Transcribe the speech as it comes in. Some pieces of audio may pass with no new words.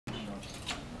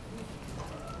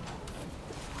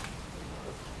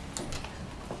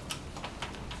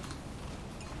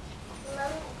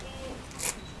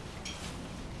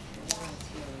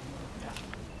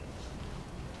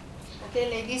Okay,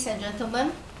 ladies and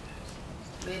gentlemen,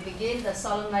 we begin the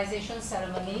solemnization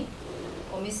ceremony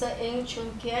for Mr. Ng Chun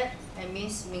Kiat and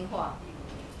Ms. Ming Hua.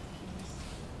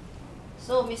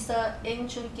 So, Mr. Ng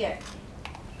Chun Kiat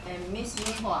and Ms.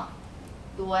 Ming Hua,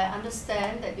 do I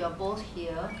understand that you are both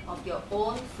here of your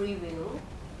own free will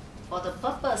for the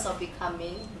purpose of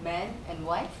becoming man and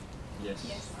wife?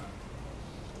 Yes.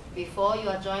 Before you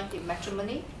are joined in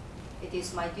matrimony, it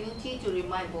is my duty to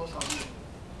remind both of you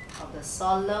of the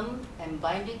solemn and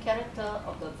binding character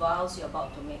of the vows you are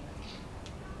about to make.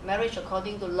 Marriage,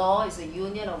 according to law, is a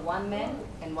union of one man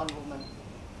and one woman,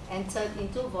 entered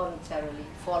into voluntarily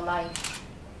for life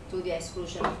to the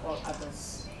exclusion of all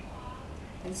others.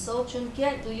 And so, Chun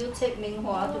Kiat, do you take Ming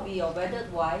Hua to be your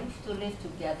wedded wife to live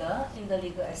together in the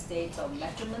legal estate of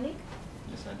matrimony?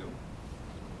 Yes, I do.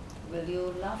 Will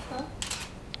you love her,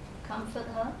 comfort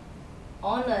her,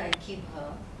 honor and keep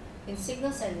her, in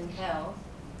sickness and in health,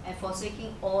 and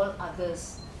forsaking all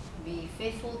others, be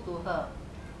faithful to her,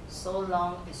 so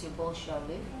long as you both shall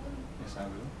live? Yes, I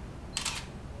will.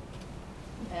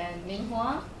 And Ming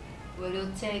Hua, will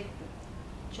you take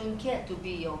Chun Kiat to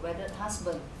be your wedded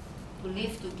husband, to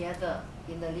live together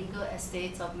in the legal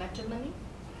estates of matrimony?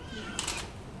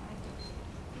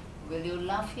 Will you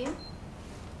love him,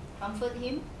 comfort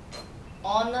him,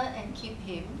 honor and keep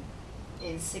him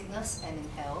in sickness and in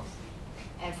health,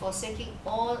 and forsaking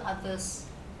all others,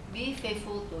 be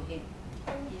faithful to him,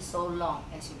 so long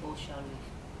as you both shall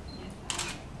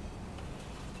live?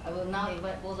 I will now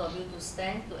invite both of you to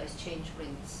stand to exchange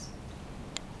rings.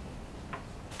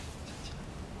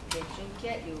 Okay, Chun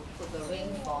Kiat, you put the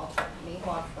ring for Ming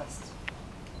Hua first.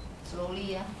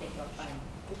 Slowly, yeah, take your time.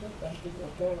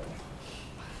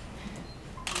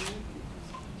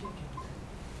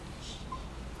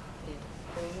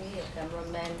 Bring me a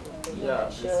cameraman to take Yeah,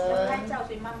 picture.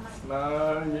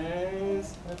 Smile,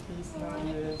 yes. Happy smile,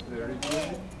 yes. Very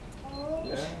good.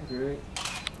 Yeah, good.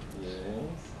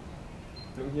 Yes.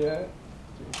 Look here.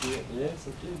 Yes,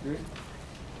 okay, good.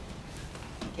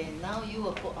 Okay, now you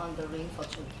will put on the ring for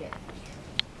Chun Kiat.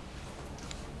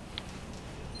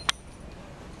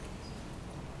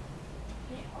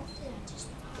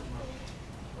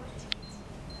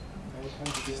 I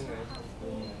can't begin.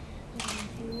 Very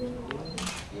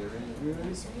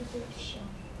good.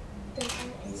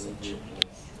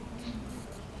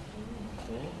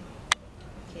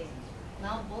 Okay,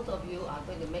 now both of you are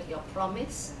going to make your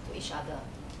promise to each other.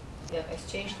 You have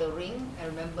exchanged the ring, and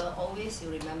remember, always you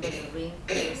remember the ring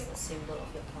is the symbol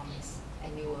of your promise,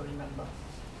 and you will remember.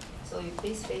 So you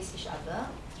please face each other.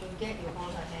 Chun Kiat, you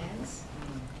hold her hands.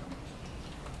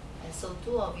 And so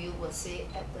two of you will say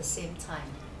at the same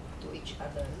time to each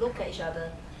other. Look at each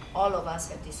other. All of us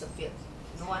have disappeared.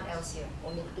 No one else here,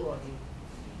 only two of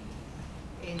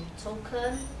you. In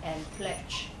token and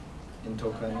pledge In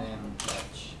token and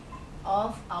pledge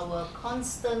of our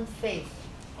constant faith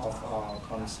of our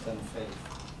constant faith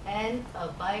and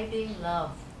abiding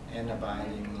love, and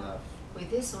abiding love, with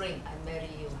this ring I marry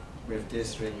you. with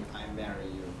this ring I marry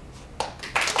you.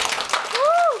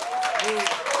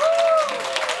 Woo!